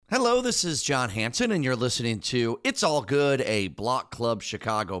Hello, this is John Hanson, and you're listening to It's All Good, a Block Club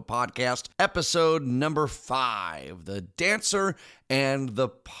Chicago podcast, episode number 5, The Dancer and the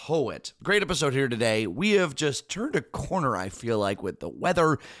Poet. Great episode here today. We have just turned a corner, I feel like, with the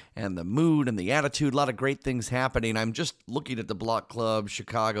weather and the mood and the attitude. A lot of great things happening. I'm just looking at the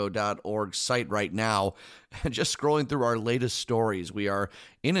blockclubchicago.org site right now and just scrolling through our latest stories. We are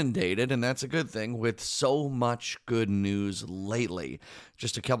inundated, and that's a good thing, with so much good news lately.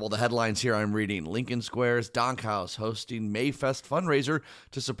 Just a couple of the headlines here I'm reading. Lincoln Square's Donkhouse hosting Mayfest fundraiser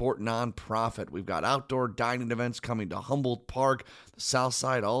to support nonprofit. We've got outdoor dining events coming to Humboldt Park, the South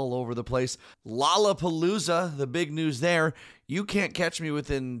Side, all over the place. Lollapalooza, the big news there. You can't catch me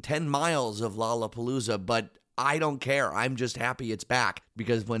within 10 miles of Lollapalooza, but I don't care. I'm just happy it's back,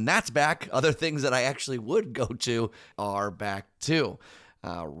 because when that's back, other things that I actually would go to are back too.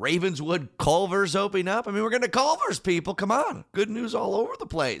 Ravenswood Culver's opening up. I mean, we're going to Culver's, people. Come on. Good news all over the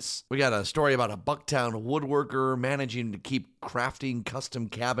place. We got a story about a Bucktown woodworker managing to keep crafting custom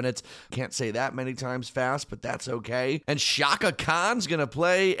cabinets. Can't say that many times fast, but that's okay. And Shaka Khan's going to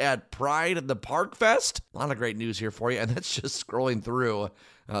play at Pride at the Park Fest. A lot of great news here for you, and that's just scrolling through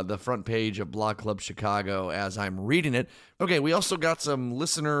the front page of Block Club Chicago as I'm reading it. Okay, we also got some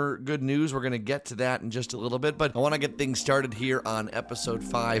listener good news. We're going to get to that in just a little bit, but I want to get things started here on episode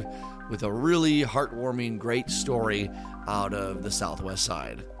 5 with a really heartwarming, great story out of the Southwest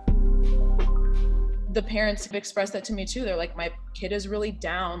Side. The parents have expressed that to me too. They're like, my kid is really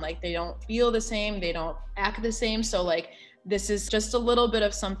down. Like, they don't feel the same. They don't act the same. So like, this is just a little bit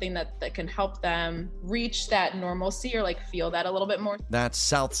of something that can help them reach that normalcy, or like feel that a little bit more. That's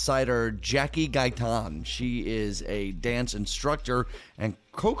Southsider Jackie Gaitan. She is a dance instructor and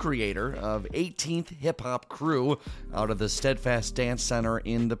co-creator of 18th Hip Hop Crew out of the Steadfast Dance Center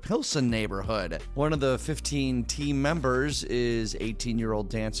in the Pilsen neighborhood. One of the 15 team members is 18-year-old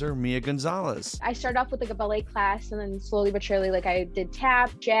dancer Mia Gonzalez. I started off with like a ballet class, and then slowly but surely, like I did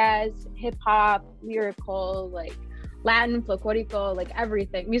tap, jazz, hip hop, lyrical, like Latin, folklorico, like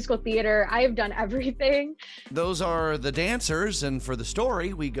everything, musical theater. I have done everything. Those are the dancers, and for the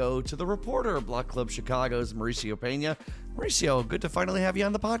story, we go to the reporter, Block Club Chicago's Mauricio Pena. Mauricio, good to finally have you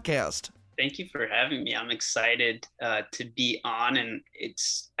on the podcast. Thank you for having me. I'm excited to be on, and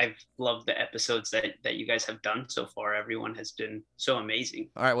I've loved the episodes that you guys have done so far. Everyone has been so amazing.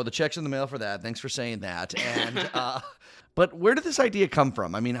 All right, well, the check's in the mail for that. Thanks for saying that. And but where did this idea come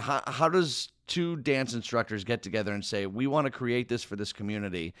from? I mean, how does two dance instructors get together and say, we want to create this for this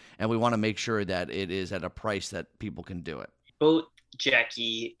community, and we want to make sure that it is at a price that people can do it? Both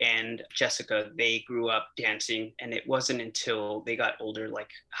Jackie and Jessica, they grew up dancing, and it wasn't until they got older, like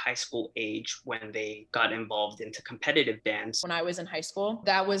high school age, when they got involved into competitive dance. When I was in high school,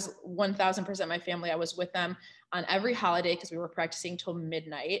 that was 1000% my family. I was with them on every holiday because we were practicing till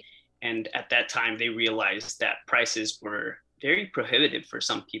midnight. And at that time, they realized that prices were very prohibitive for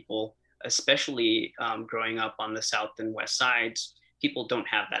some people, especially growing up on the South and West sides. People don't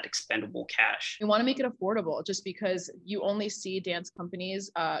have that expendable cash. We want to make it affordable, just because you only see dance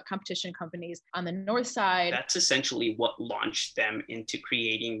companies, competition companies on the North Side. That's essentially what launched them into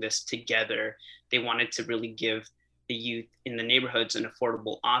creating this together. They wanted to really give the youth in the neighborhoods an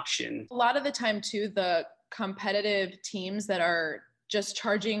affordable option. A lot of the time too, the competitive teams that are just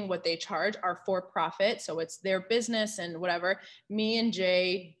charging what they charge are for profit. So it's their business and whatever. Me and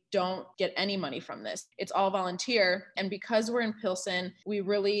Jay don't get any money from this. It's all volunteer. And because we're in Pilsen, we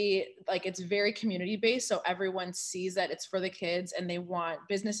really it's very community based. So everyone sees that it's for the kids, and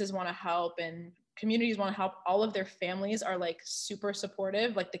businesses want to help, and communities want to help. All of their families are super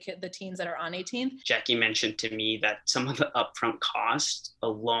supportive, like the teens that are on 18th. Jackie mentioned to me that some of the upfront costs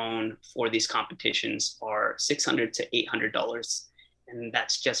alone for these competitions are $600 to $800. And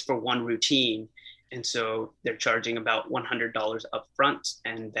that's just for one routine. And so they're charging about $100 up front.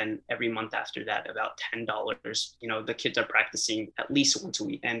 And then every month after that, about $10. You know, the kids are practicing at least once a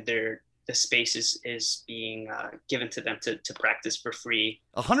week, and the space is being given to them to practice for free.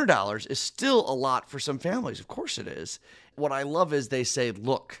 $100 is still a lot for some families. Of course it is. What I love is they say,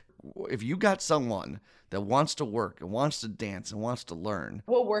 look, if you got someone that wants to work and wants to dance and wants to learn,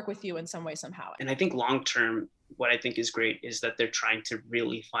 we'll work with you in some way, somehow. And I think long term, what I think is great is that they're trying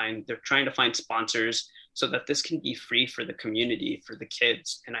to find sponsors so that this can be free for the community, for the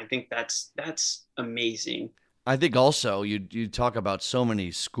kids. And I think that's amazing. I think also you talk about so many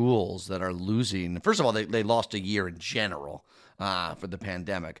schools that are losing. First of all, they lost a year in general for the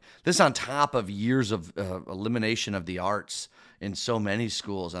pandemic. This on top of years of elimination of the arts in so many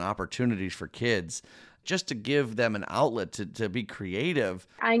schools and opportunities for kids, just to give them an outlet to be creative.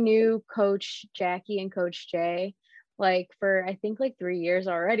 I knew Coach Jackie and Coach Jay like for I think like 3 years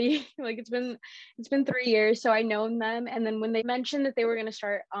already. Like it's been 3 years. So I known them. And then when they mentioned that they were gonna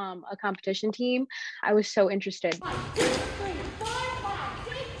start a competition team, I was so interested. 1, 2, 3, 4, 5,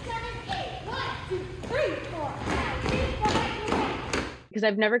 6, 7, 8. 1, 2, 3, 4, 5, 6, 7, 8. Because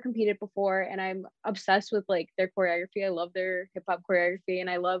I've never competed before, and I'm obsessed with like their choreography. I love their hip hop choreography, and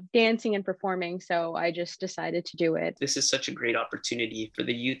I love dancing and performing. So I just decided to do it. This is such a great opportunity for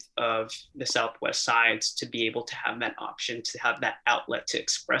the youth of the Southwest Sides to be able to have that option, to have that outlet to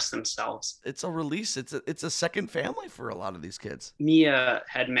express themselves. It's a release. It's a second family for a lot of these kids. Mia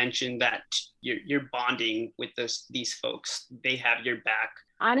had mentioned that you're bonding with these folks. They have your back.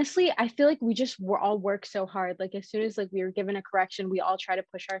 Honestly, I feel like we all work so hard. Like as soon as like we were given a correction, we all try to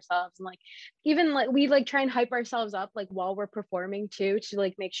push ourselves, and like even like we like try and hype ourselves up like while we're performing too, to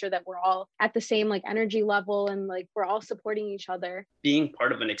like make sure that we're all at the same like energy level and like we're all supporting each other. Being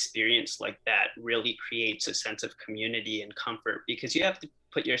part of an experience like that really creates a sense of community and comfort, because you have to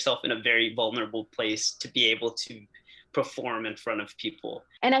put yourself in a very vulnerable place to be able to perform in front of people.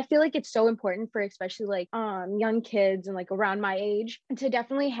 And I feel like it's so important for especially like young kids and like around my age to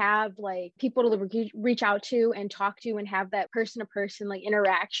definitely have like people to reach out to and talk to and have that person to person like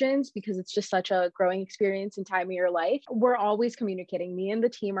interactions, because it's just such a growing experience and time of your life. We're always communicating. Me and the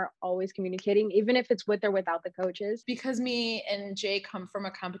team are always communicating, even if it's with or without the coaches. Because me and Jay come from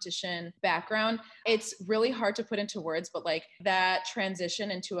a competition background, it's really hard to put into words, but like that transition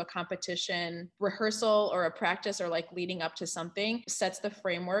into a competition rehearsal or a practice or like leading up to something sets the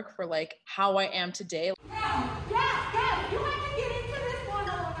framework for like how I am today. Yeah, you have to get into this one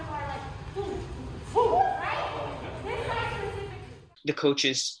a little bit more, like, right? This side specifically. The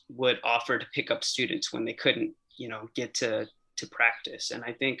coaches would offer to pick up students when they couldn't, get to practice. And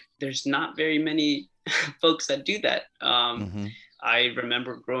I think there's not very many folks that do that. I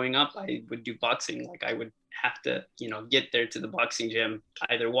remember growing up, I would do boxing. Like I would have to, get there to the boxing gym,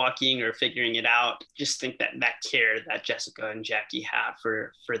 either walking or figuring it out. Just think that care that Jessica and Jackie have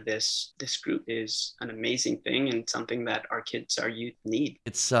for this group is an amazing thing, and something that our youth need.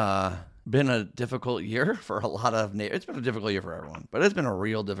 It's been a difficult year for a lot of it's been a difficult year for everyone, but it's been a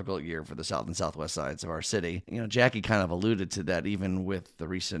real difficult year for the South and Southwest sides of our city. Jackie kind of alluded to that, even with the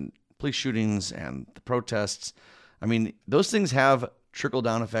recent police shootings and the protests. I mean, those things have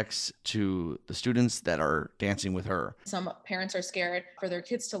trickle-down effects to the students that are dancing with her. Some parents are scared for their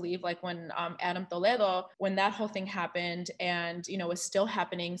kids to leave, like when Adam Toledo, when that whole thing happened and, was still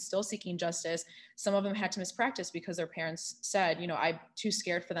happening, still seeking justice, some of them had to miss practice because their parents said, I'm too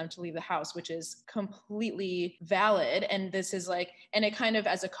scared for them to leave the house, which is completely valid. And this is like, and it kind of,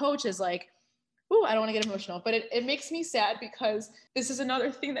 as a coach, is like, ooh, I don't want to get emotional, but it makes me sad because this is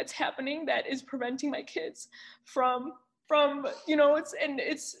another thing that's happening that is preventing my kids from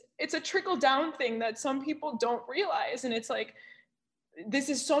it's a trickle down thing that some people don't realize. And it's like, this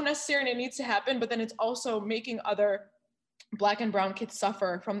is so necessary and it needs to happen, but then it's also making other Black and brown kids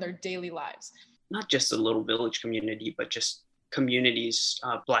suffer from their daily lives. Not just a little village community, but just communities,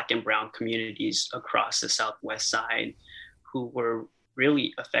 Black and brown communities across the Southwest side who were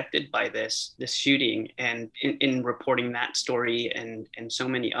really affected by this shooting. And in reporting that story and so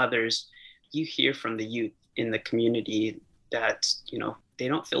many others, you hear from the youth in the community that, they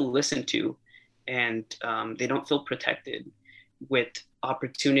don't feel listened to, and they don't feel protected. With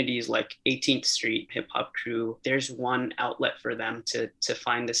opportunities like 18th Street Hip Hop Crew, there's one outlet for them to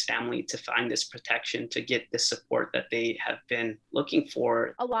find this family, to find this protection, to get the support that they have been looking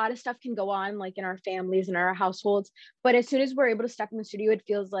for. A lot of stuff can go on like in our families and our households, but as soon as we're able to step in the studio, it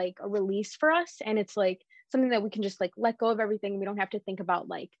feels like a release for us. And it's like something that we can just like let go of everything. We don't have to think about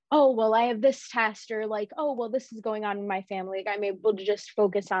like, oh, well, I have this test, or like, oh, well, this is going on in my family. Like I'm able to just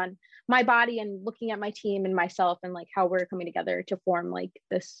focus on my body and looking at my team and myself and like how we're coming together to form like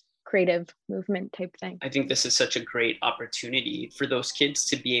this creative movement type thing. I think this is such a great opportunity for those kids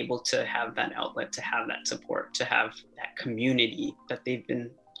to be able to have that outlet, to have that support, to have that community that they've been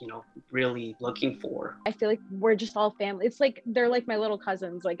really looking for. I feel like we're just all family. It's like they're like my little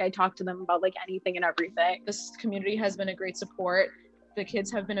cousins. Like I talk to them about like anything and everything. This community has been a great support. The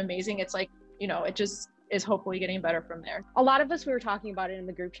kids have been amazing. It's like, it just is hopefully getting better from there. A lot of us, we were talking about it in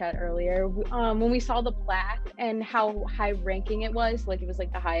the group chat earlier. When we saw the plaque and how high ranking it was, like it was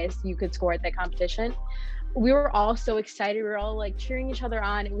like the highest you could score at that competition, we were all so excited. We were all like cheering each other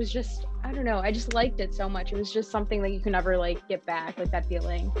on. It was just, I don't know, I just liked it so much. It was just something that you can never like get back, like that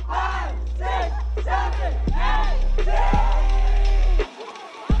feeling. 5, 6, 7, 8, 6.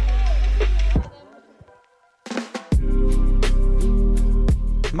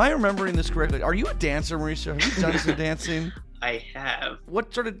 Am I remembering this correctly? Are you a dancer, Mauricio? Have you done some dancing? I have.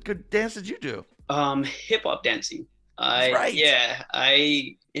 What sort of good dance did you do? Hip hop dancing. Right.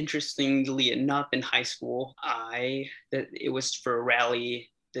 I interestingly enough in high school, it was for a rally.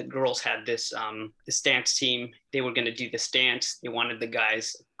 The girls had this dance team. They were going to do this dance. They wanted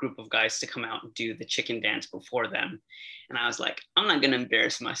group of guys to come out and do the chicken dance before them. And I was like, I'm not going to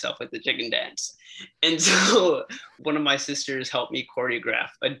embarrass myself with the chicken dance. And so one of my sisters helped me choreograph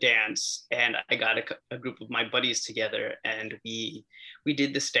a dance, and I got a group of my buddies together, and we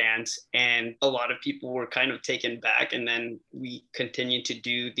did this dance, and a lot of people were kind of taken back. And then we continued to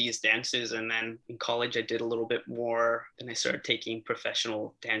do these dances. And then in college, I did a little bit more, and I started taking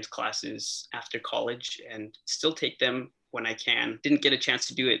professional dance classes after college and still take them when I can. Didn't get a chance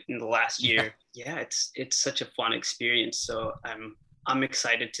to do it in the last year. Yeah, it's such a fun experience. So I'm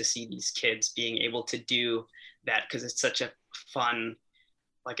excited to see these kids being able to do that, because it's such a fun,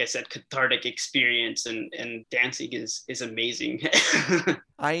 like I said, cathartic experience, and dancing is amazing.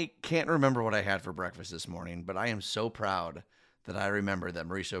 I can't remember what I had for breakfast this morning, but I am so proud that I remember that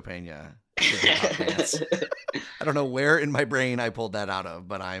Mauricio Pena did the hot dance. I don't know where in my brain I pulled that out of,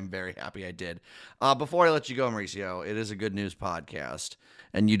 but I'm very happy I did. Before I let you go, Mauricio, it is a good news podcast,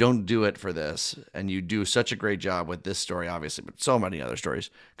 and you don't do it for this, and you do such a great job with this story, obviously, but so many other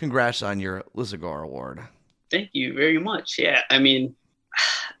stories. Congrats on your Lizagore Award. Thank you very much. Yeah, I mean,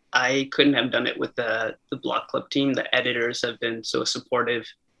 I couldn't have done it with the Block Club team. The editors have been so supportive.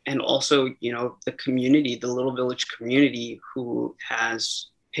 And also, the community, the Little Village community, who has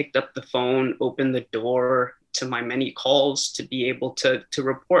picked up the phone, opened the door to my many calls to be able to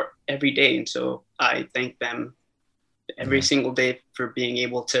report every day. And so I thank them every single day for being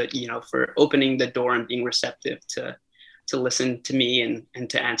able to, for opening the door and being receptive to listen to me and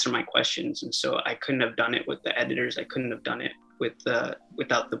to answer my questions. And so I couldn't have done it with the editors. I couldn't have done it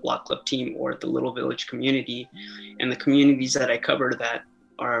without the Block Club team or the Little Village community and the communities that I cover that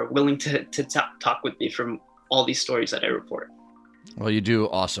are willing to talk with me from all these stories that I report. Well, you do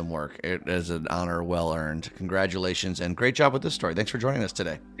awesome work. It is an honor well earned. Congratulations, and great job with this story. Thanks for joining us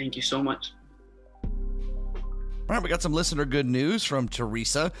today. Thank you so much. All right, we got some listener good news from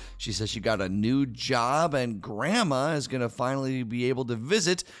Teresa. She says she got a new job, and Grandma is going to finally be able to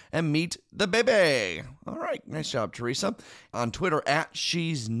visit and meet the baby. All right, nice job, Teresa. On Twitter,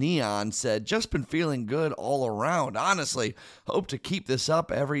 @She'sNeon said, just been feeling good all around. Honestly, hope to keep this up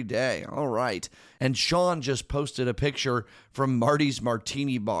every day. All right. And Sean just posted a picture from Marty's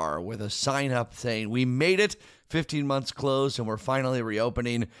Martini Bar with a sign up saying, we made it. 15 months closed, and we're finally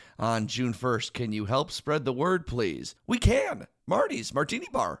reopening on June 1st. Can you help spread the word, please? We can. Marty's Martini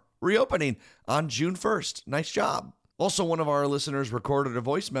Bar, reopening on June 1st. Nice job. Also, one of our listeners recorded a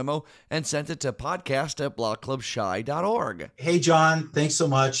voice memo and sent it to podcast@blockclubshy.org. Hey, John, thanks so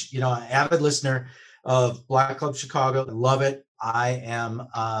much. An avid listener of Block Club Chicago. I love it. I am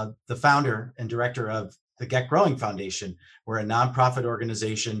the founder and director of the Get Growing Foundation. We're a nonprofit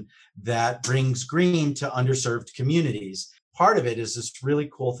organization that brings green to underserved communities. Part of it is this really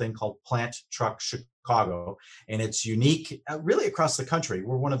cool thing called Plant Truck Chicago, and it's unique really across the country.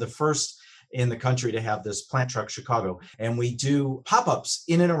 We're one of the first in the country to have this Plant Truck Chicago, and we do pop-ups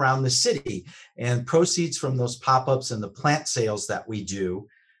in and around the city, and proceeds from those pop-ups and the plant sales that we do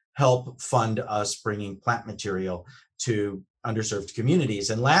help fund us bringing plant material to underserved communities.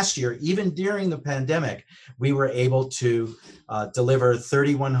 And last year, even during the pandemic, we were able to deliver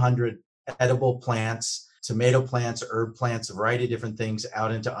 3,100 edible plants, tomato plants, herb plants, a variety of different things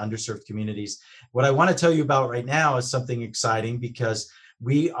out into underserved communities. What I want to tell you about right now is something exciting, because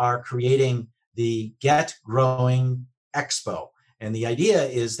we are creating the Get Growing Expo. And the idea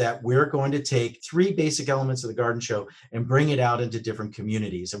is that we're going to take 3 basic elements of the garden show and bring it out into different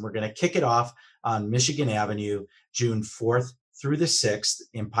communities. And we're going to kick it off on Michigan Avenue, June 4th through the 6th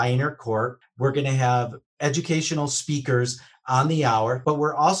in Pioneer Court. We're going to have educational speakers on the hour, but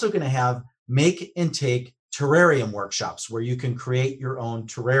we're also going to have make and take terrarium workshops where you can create your own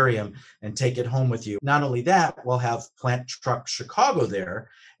terrarium and take it home with you. Not only that, we'll have Plant Truck Chicago there,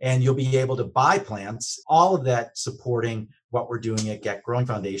 and you'll be able to buy plants, all of that supporting what we're doing at Get Growing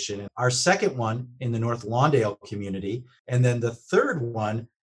Foundation. Our second one in the North Lawndale community, and then the third one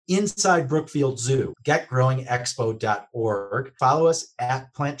inside Brookfield Zoo, getgrowingexpo.org. Follow us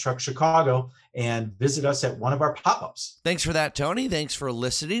at Plant Truck Chicago and visit us at one of our pop-ups. Thanks for that, Tony. Thanks for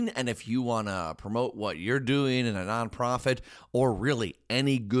listening. And if you want to promote what you're doing in a nonprofit, or really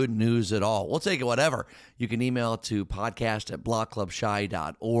any good news at all, we'll take it whatever. You can email it to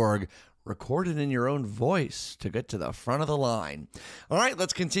podcast@blockclubshy.org. Record it in your own voice to get to the front of the line. All right,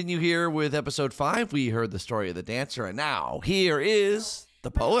 let's continue here with episode 5. We heard the story of the dancer, and now here is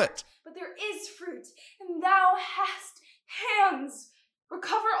the poet. But there is fruit, and thou hast hands.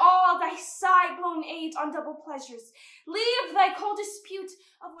 Recover all thy sigh-blown age on double pleasures. Leave thy cold dispute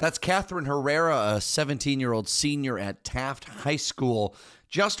of... That's Catherine Herrera, a 17-year-old senior at Taft High School,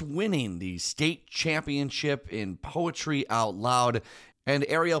 just winning the state championship in Poetry Out Loud. And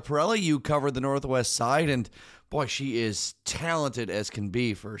Ariel Pirella, you covered the Northwest Side, and boy, she is talented as can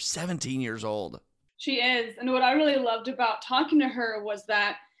be for 17 years old. She is. And what I really loved about talking to her was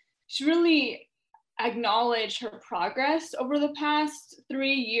that she really acknowledged her progress over the past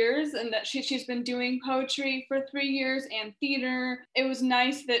 3 years, and that she's been doing poetry for 3 years and theater. It was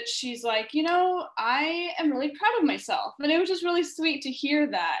nice that she's like, I am really proud of myself. And it was just really sweet to hear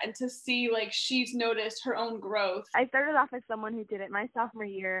that and to see like she's noticed her own growth. I started off as someone who did it my sophomore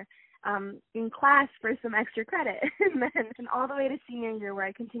year in class for some extra credit, and all the way to senior year where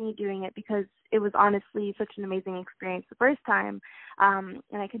I continued doing it because it was honestly such an amazing experience the first time, and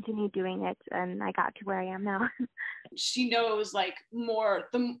I continued doing it, and I got to where I am now. She knows like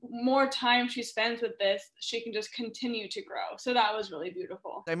the more time she spends with this, she can just continue to grow. So that was really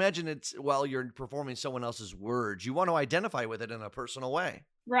beautiful. I imagine it's while you're performing someone else's words, you want to identify with it in a personal way.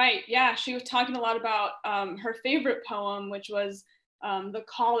 Right. Yeah. She was talking a lot about her favorite poem, which was The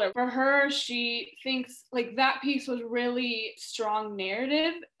Caller. For her, she thinks like that piece was really strong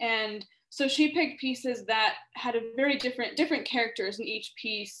narrative, and so she picked pieces that had a very different characters in each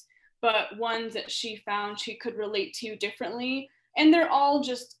piece, but ones that she found she could relate to differently. And they're all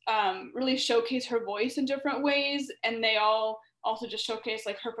just really showcase her voice in different ways, and they all also just showcase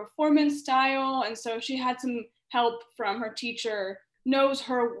like her performance style. And so she had some help from her teacher, knows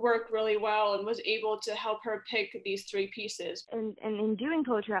her work really well, and was able to help her pick these 3 pieces. And in doing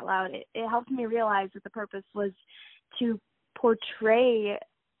Poetry Out Loud, it helped me realize that the purpose was to portray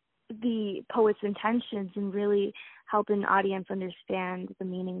the poet's intentions and really help an audience understand the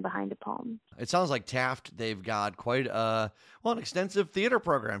meaning behind a poem. It sounds like Taft, they've got quite an extensive theater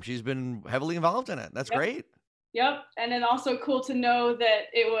program. She's been heavily involved in it. That's great. Yep. And then also cool to know that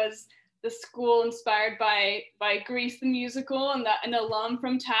it was the school inspired by Grease the musical, and that an alum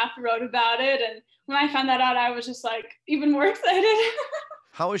from Taft wrote about it. And when I found that out, I was just like even more excited.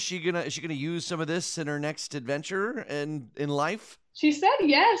 How is she gonna use some of this in her next adventure in life? She said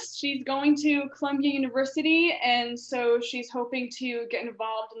yes. She's going to Columbia University, and so she's hoping to get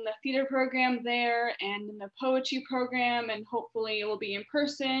involved in the theater program there and in the poetry program, and hopefully it will be in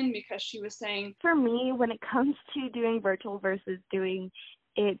person, because she was saying... For me, when it comes to doing virtual versus doing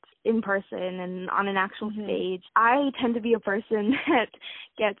it in person and on an actual stage, I tend to be a person that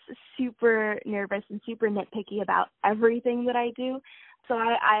gets super nervous and super nitpicky about everything that I do. So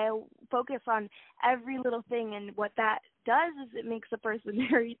I focus on every little thing, and what that does is it makes a person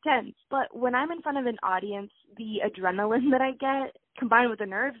very tense. But when I'm in front of an audience, the adrenaline that I get, combined with the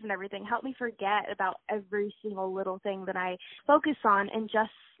nerves and everything, help me forget about every single little thing that I focus on and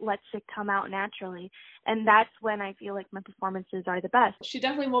just lets it come out naturally. And that's when I feel like my performances are the best. She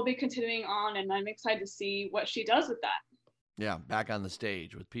definitely will be continuing on, and I'm excited to see what she does with that. Yeah, back on the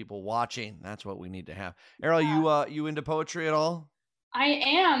stage with people watching. That's what we need to have. Ariel, you into poetry at all? I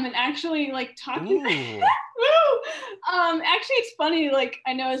am, and actually like talking. Ooh. Actually, it's funny. Like,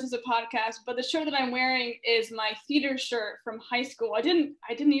 I know this is a podcast, but the shirt that I'm wearing is my theater shirt from high school. I didn't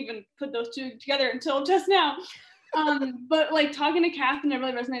even put those two together until just now. But like talking to Catherine, I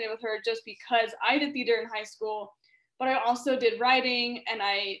really resonated with her just because I did theater in high school, but I also did writing, and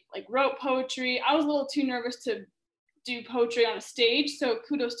I like wrote poetry. I was a little too nervous to do poetry on a stage, so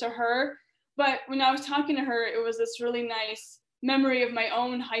kudos to her. But when I was talking to her, it was this really nice memory of my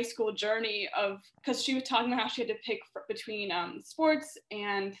own high school journey, because she was talking about how she had to pick between sports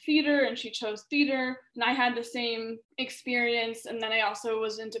and theater, and she chose theater, and I had the same experience. And then I also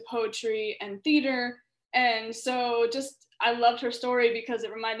was into poetry and theater, and so just I loved her story because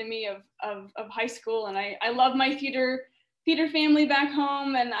it reminded me of high school. And I love my theater family back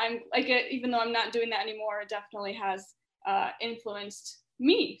home, and I'm like, even though I'm not doing that anymore, it definitely has influenced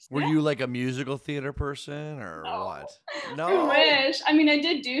me. Were you like a musical theater person or what? No. I wish. I mean, I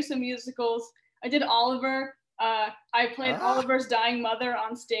did do some musicals. I did Oliver. I played Oliver's dying mother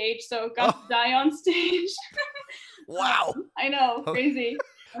on stage, so got to die on stage. Wow. I know, crazy.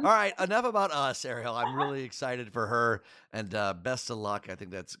 All right, enough about us, Ariel. I'm really excited for her, and best of luck. I think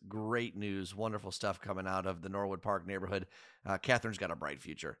that's great news. Wonderful stuff coming out of the Norwood Park neighborhood. Catherine's got a bright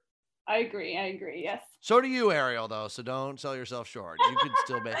future. I agree, yes. So do you, Ariel, though, so don't sell yourself short. You could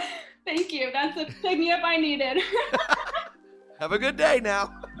still be. Thank you. That's the pick-me-up I needed. Have a good day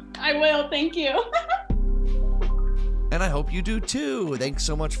now. I will, thank you. And I hope you do too. Thanks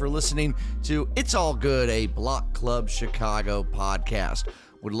so much for listening to It's All Good, a Block Club Chicago podcast.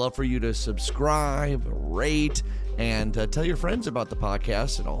 Would love for you to subscribe, rate, and tell your friends about the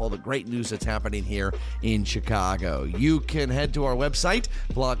podcast and all the great news that's happening here in Chicago. You can head to our website,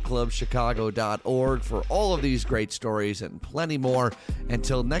 blockclubchicago.org, for all of these great stories and plenty more.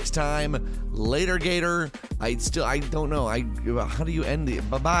 Until next time, later, Gator. I don't know. How do you end it?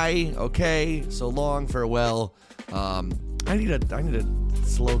 Bye-bye. Okay. So long. Farewell. I need a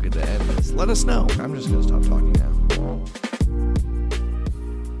slogan to end this. Let us know. I'm just going to stop talking now.